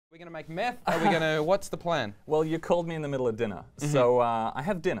We're going to make meth? Are we going to, what's the plan? Well, you called me in the middle of dinner. So I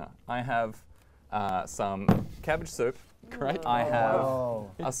have dinner. I have some cabbage soup. Great. I have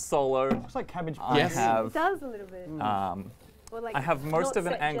a solo. Looks like cabbage. Yes. I have, It does a little bit. I have most of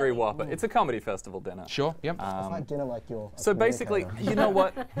an Angry Whopper. It's a comedy festival dinner. Sure, yep. It's like dinner like your. So basically, you know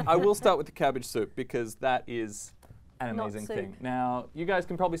what? I will start with the cabbage soup because that is an amazing thing. Now, you guys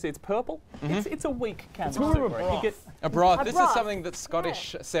can probably see it's purple. It's a weak cabbage soup. more of a right? You get A broth. This is broth. something that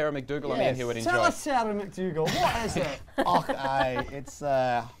Scottish Sarah McDougall on in here would enjoy. Tell us, Sarah McDougall, what is it? Okay, it's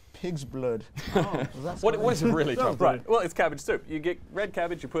pig's blood. What is it really, Tom? right. Well, it's cabbage soup. You get red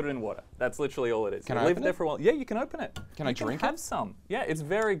cabbage, you put it in water. That's literally all it is. Can you I leave open it there it? for a while. Yeah, you can open it. Can I drink have it? some. Yeah, it's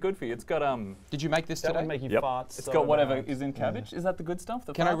very good for you. It's got Did you make this That today? would make you Yep. fart. It's so got whatever bad. is in cabbage. Is that the good stuff?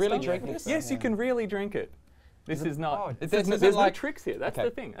 The Can I fart really stuff? drink this? Yes, you can really drink it. This is not. Oh, there's no, is it there's no like- tricks here. That's Okay.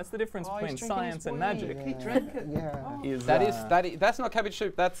 the thing. That's the difference Oh, he's between drinking science his and wee. magic. Yeah. Is That's not cabbage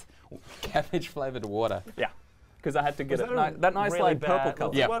soup, that's cabbage flavoured water. yeah, because I had to get Was it. That nice really like bad- purple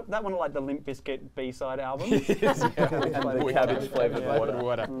colour. Yeah. That one like the Limp Bizkit B-side album. And the cabbage flavoured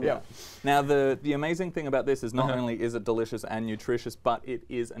water. Yeah. Now the amazing thing about this is not only is it delicious and nutritious, but it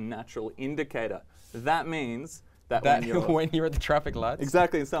is a natural indicator. That means that That when you're when you're at the traffic lights.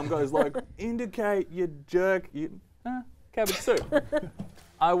 exactly, and some guy's like, indicate, you jerk, cabbage soup.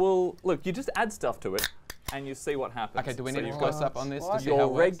 I will look. You just add stuff to it, and you see what happens. Okay, do we So need to you've close got up on this to see how your it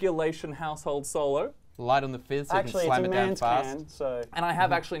works? regulation household solo. Light on the fizz so Actually, you it's can a slam it down man's fast. can, so. And I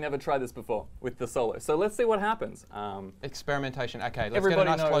have actually never tried this before with the solo. So let's see what happens. Experimentation. Okay, let's Everybody get a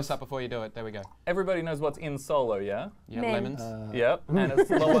nice knows- close up before you do it. There we go. Everybody knows what's in solo, yeah? Yeah, Men. lemons. Yep. And it's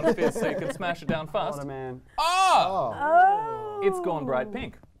low on fizz, so you can smash it down fast. What a man. Oh! Oh! It's gone bright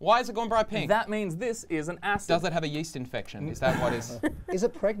pink. Why is it gone bright pink? That means this is an acid. Does it have a yeast infection? Is that what is? Is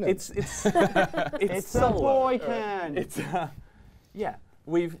it pregnant? It's It's a solo. boy can. It's yeah.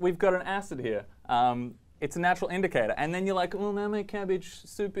 We've got an acid here. It's a natural indicator, and then you're like, well, now my cabbage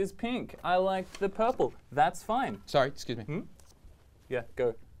soup is pink. I like the purple. That's fine. Sorry, excuse me. Yeah,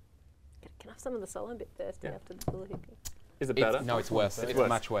 go. Can I have some of the solo bit first Yeah. after the little hickey? Is it better? No, it's worse. It's worse.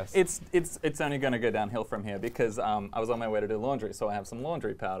 much worse. It's only going to go downhill from here because I was on my way to do laundry, so I have some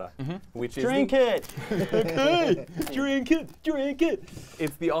laundry powder, which is Drink it. Okay, drink it.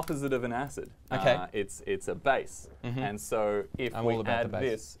 It's the opposite of an acid. Okay. It's a base, and so if I'm we all about add the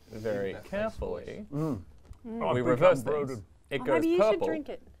base. this very carefully, Oh, we big reverse broken. things. It Oh, goes maybe you purple, should drink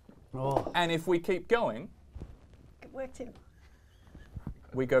it. Oh. and if we keep going, It worked in.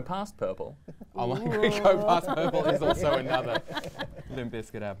 we go past purple. Oh my God, go past purple is also another Limp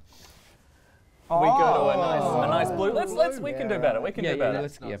Bizkit ab. We go to a nice blue. We can do better. We can do better.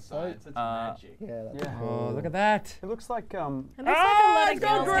 Science, it's magic. Yeah. Yeah. Oh, look at that. It looks like It looks like a lot of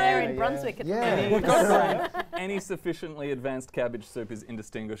girls' hair in Brunswick at the moment. Any sufficiently advanced cabbage soup is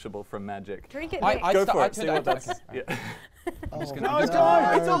indistinguishable from magic. Drink it, I Nick. Go for it. turned See what that's. okay. Yeah. I'm just No, gonna.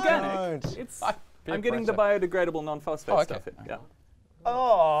 don't. It's organic. Don't. It's. Peer I'm getting the pressure. biodegradable non-phosphate Oh, okay. stuff in. Yeah.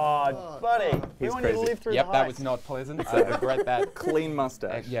 Oh, buddy. We He's want you to crazy. live through Yep, the that heist. was not pleasant. I regret that. Clean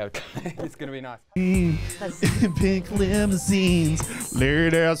mustache. Yeah, it's gonna be nice. Pink limousines,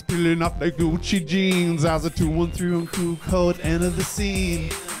 laid ass peeling off their Gucci jeans as a 213 crew code entered the scene.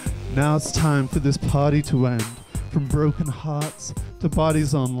 Now it's time for this party to end. From broken hearts to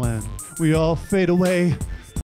bodies on land, we all fade away